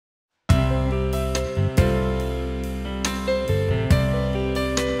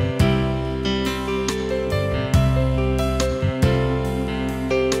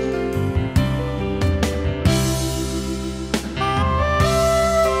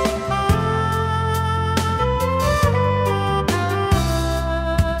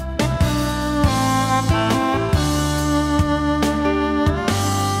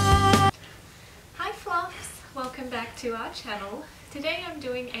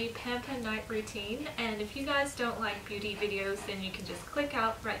a Pamper night routine, and if you guys don't like beauty videos then you can just click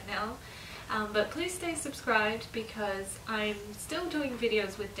out right now. But please stay subscribed because I'm still doing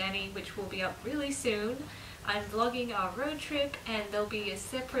videos with Danny which will be up really soon. I'm vlogging our road trip and there'll be a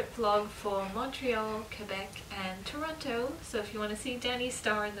separate vlog for Montreal, Quebec and Toronto, so if you want to see Danny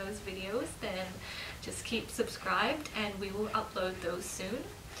star in those videos then just keep subscribed and we will upload those soon.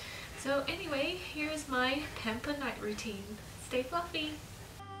 So anyway, here's my Pamper night routine. Stay fluffy!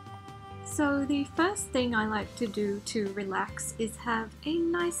 So the first thing I like to do to relax is have a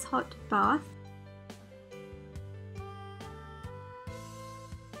nice hot bath.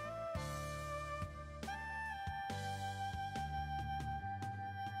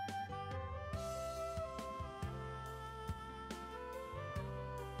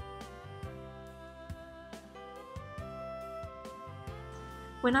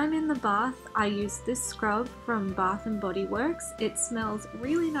 When I'm in the bath, I use this scrub from Bath & Body Works. It smells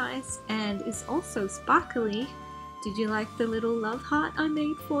really nice and is also sparkly. Did you like the little love heart I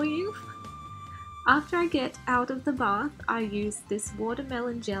made for you? After I get out of the bath, I use this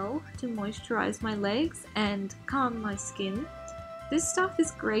watermelon gel to moisturize my legs and calm my skin. This stuff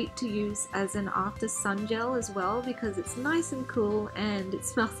is great to use as an after sun gel as well because it's nice and cool and it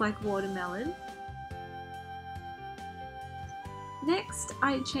smells like watermelon. Next,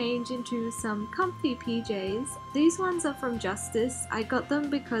 I change into some comfy PJs. These ones are from Justice. I got them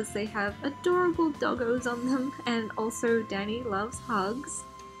because they have adorable doggos on them and also Danny loves hugs.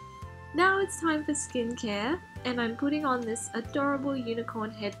 Now it's time for skincare and I'm putting on this adorable unicorn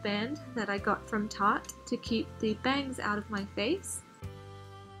headband that I got from Tarte to keep the bangs out of my face.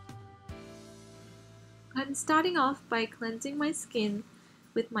 I'm starting off by cleansing my skin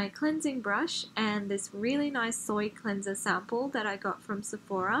with my cleansing brush and this really nice soy cleanser sample that I got from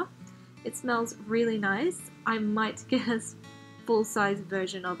Sephora. It smells really nice. I might get a full-size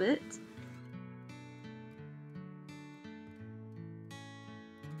version of it.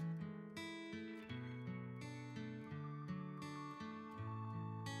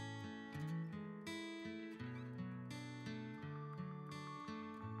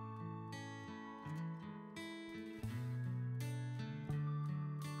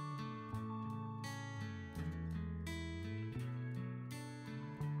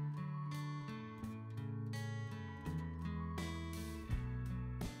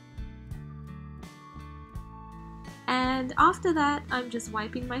 And after that, I'm just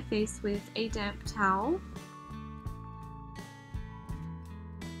wiping my face with a damp towel.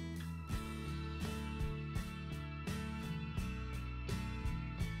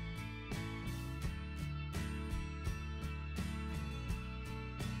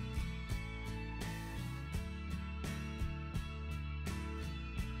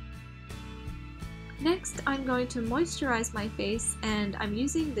 Next, I'm going to moisturize my face and I'm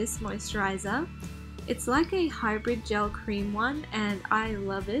using this moisturizer. It's like a hybrid gel cream one and I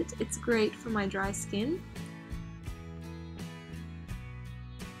love it. It's great for my dry skin.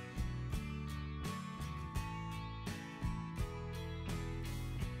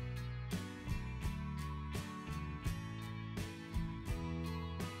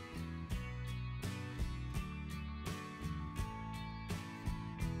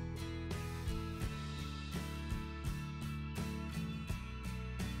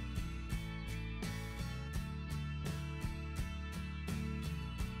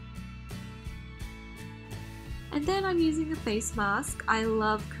 And then I'm using a face mask. I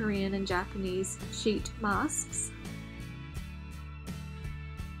love Korean and Japanese sheet masks.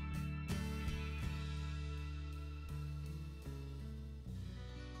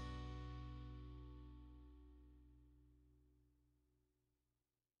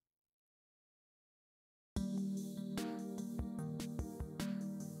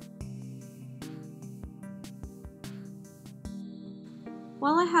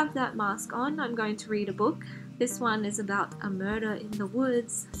 While I have that mask on, I'm going to read a book. This one is about a murder in the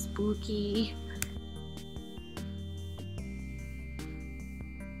woods. Spooky.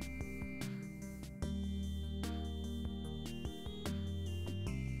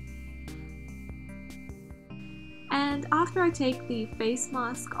 And after I take the face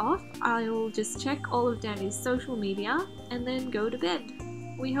mask off, I'll just check all of Danny's social media and then go to bed.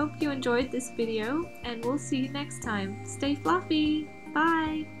 We hope you enjoyed this video and we'll see you next time. Stay fluffy!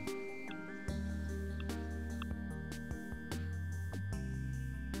 Bye!